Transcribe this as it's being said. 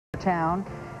town.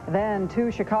 Then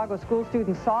 2 Chicago school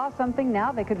students saw something.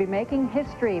 Now they could be making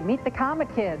history. Meet the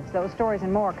Comet Kids. Those stories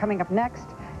and more coming up next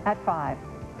at 5.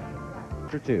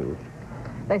 After 2.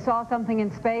 They saw something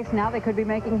in space. Now they could be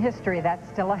making history. That's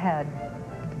still ahead.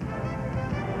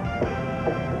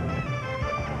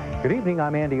 Good evening,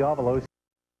 I'm Andy Avalos.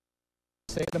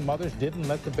 Say the mothers didn't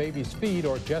let the babies feed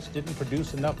or just didn't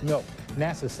produce enough milk.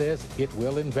 NASA says it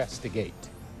will investigate.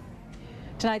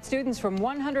 Tonight, students from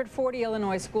 140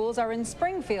 Illinois schools are in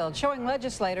Springfield, showing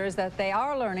legislators that they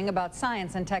are learning about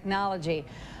science and technology.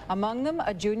 Among them,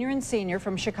 a junior and senior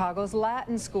from Chicago's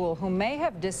Latin School who may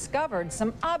have discovered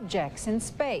some objects in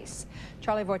space.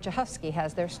 Charlie Wojciechowski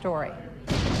has their story.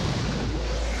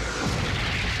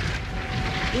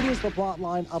 It is the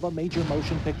plotline of a major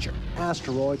motion picture,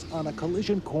 Asteroids on a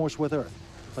collision course with Earth.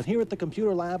 But here at the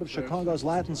computer lab of Chicago's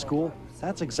Latin School,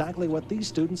 that's exactly what these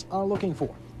students are looking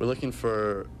for. We're looking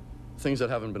for things that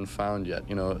haven't been found yet.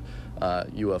 You know,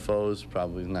 UFOs,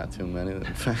 probably not too many, in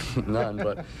fact, none,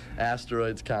 but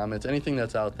asteroids, comets, anything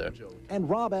that's out there. And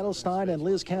Rob Edelstein and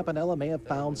Liz Campanella may have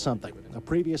found something, a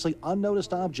previously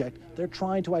unnoticed object they're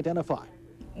trying to identify.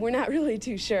 We're not really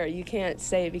too sure. You can't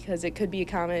say because it could be a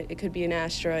comet, it could be an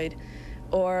asteroid,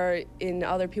 or in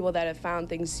other people that have found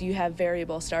things, you have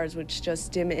variable stars which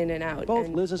just dim in and out. Both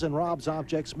Liz's and Rob's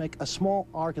objects make a small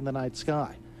arc in the night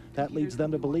sky. That leads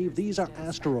them to believe these are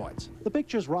asteroids. The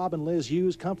pictures Rob and Liz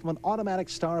use come from an automatic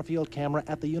starfield camera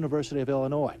at the University of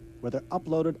Illinois, where they're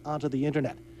uploaded onto the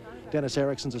internet. Dennis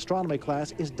Erickson's astronomy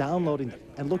class is downloading them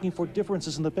and looking for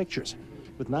differences in the pictures.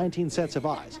 With 19 sets of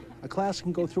eyes, a class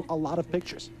can go through a lot of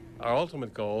pictures. Our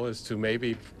ultimate goal is to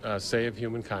maybe save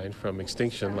humankind from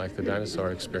extinction like the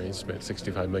dinosaur experienced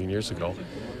 65 million years ago.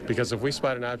 Because if we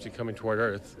spot an object coming toward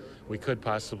Earth, we could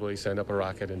possibly send up a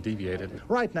rocket and deviate it.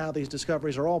 Right now, these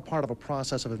discoveries are all part of a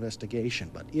process of investigation.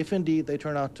 But if indeed they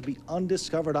turn out to be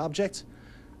undiscovered objects,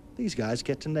 these guys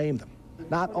get to name them.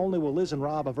 Not only will Liz and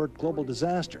Rob avert global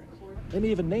disaster, they may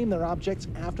even name their objects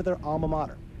after their alma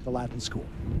mater, the Latin School.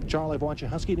 Charlie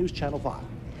Wojciechowski, News Channel 5.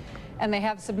 And they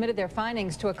have submitted their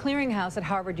findings to a clearinghouse at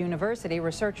Harvard University.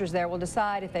 Researchers there will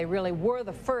decide if they really were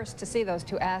the first to see those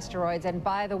 2 asteroids. And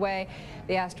by the way,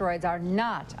 the asteroids are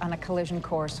not on a collision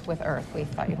course with Earth. We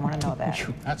thought you'd want to know that.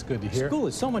 That's good to hear. School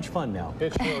is so much fun now.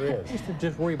 It sure is. Used to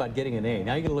just worry about getting an A.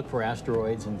 Now you got to look for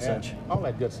asteroids and such. All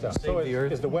that good stuff. Save the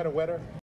Earth. Is the weather wetter?